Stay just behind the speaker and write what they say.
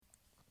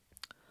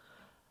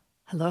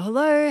Hello,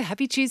 hello.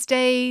 Happy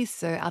Tuesday.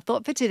 So, our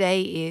thought for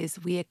today is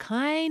we are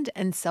kind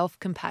and self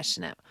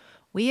compassionate.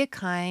 We are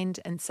kind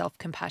and self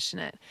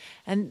compassionate.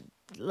 And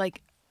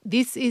like,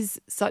 this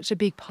is such a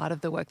big part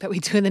of the work that we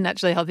do in the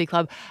Naturally Healthy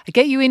Club. I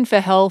get you in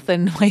for health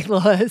and weight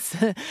loss,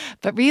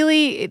 but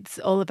really, it's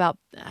all about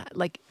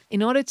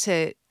in order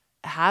to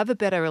have a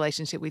better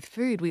relationship with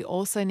food, we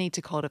also need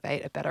to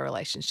cultivate a better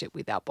relationship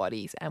with our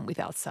bodies and with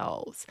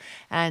ourselves.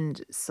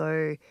 And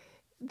so,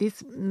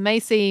 this may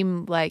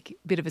seem like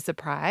a bit of a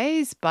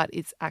surprise, but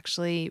it's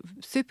actually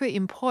super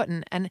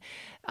important. And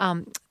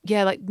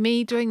yeah, like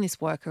me doing this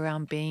work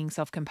around being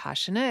self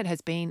compassionate has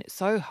been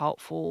so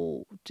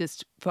helpful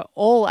just for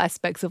all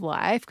aspects of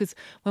life. Because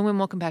when we're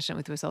more compassionate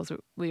with ourselves,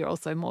 we are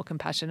also more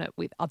compassionate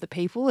with other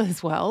people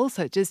as well.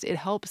 So it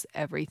helps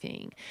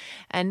everything.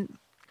 And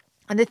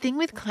and the thing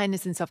with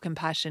kindness and self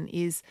compassion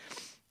is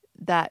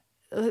that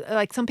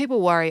like some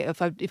people worry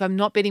if I'm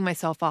not beating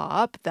myself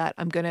up that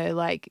I'm gonna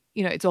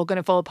it's all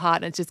gonna fall apart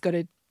and it's just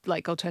gonna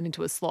I'll turn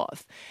into a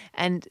sloth.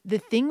 And the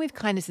thing with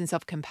kindness and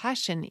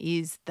self-compassion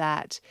is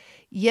that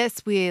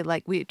yes, we're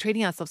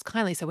treating ourselves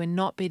kindly, so we're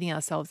not beating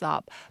ourselves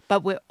up,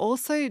 but we're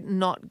also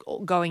not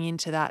going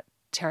into that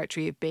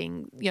territory of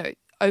being,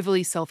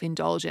 overly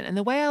self-indulgent. And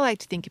the way I like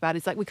to think about it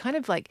is like we're kind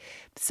of like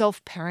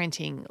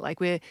self-parenting.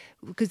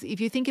 Because if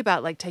you think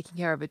about like taking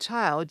care of a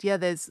child, yeah,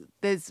 there's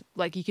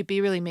like you could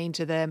be really mean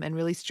to them and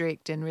really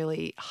strict and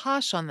really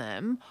harsh on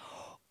them,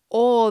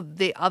 or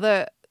the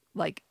other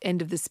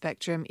end of the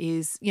spectrum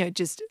is,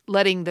 just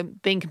letting them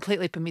being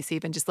completely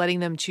permissive and just letting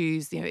them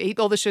choose, eat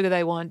all the sugar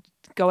they want,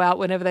 go out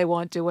whenever they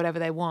want, do whatever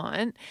they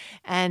want.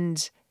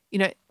 And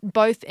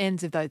both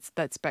ends of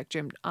that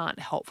spectrum aren't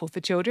helpful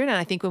for children. And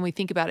I think when we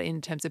think about it in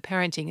terms of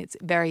parenting, it's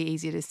very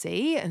easy to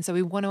see. And so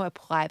we want to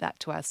apply that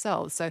to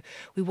ourselves. So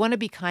we want to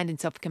be kind and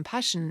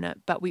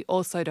self-compassionate, but we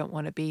also don't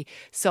want to be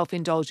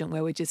self-indulgent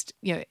where we're just,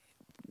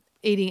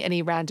 eating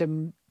any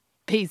random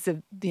piece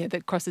of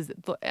that crosses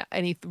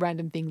any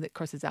random thing that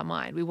crosses our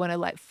mind. We want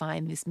to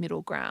find this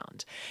middle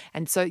ground.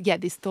 And so yeah,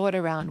 this thought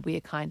around we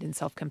are kind and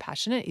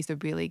self-compassionate is a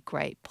really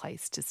great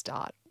place to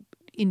start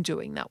in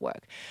doing that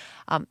work.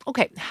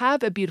 Okay,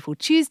 have a beautiful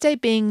Tuesday,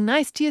 being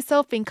nice to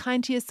yourself, being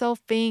kind to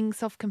yourself, being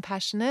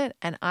self-compassionate,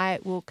 and I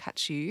will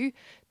catch you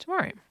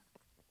tomorrow.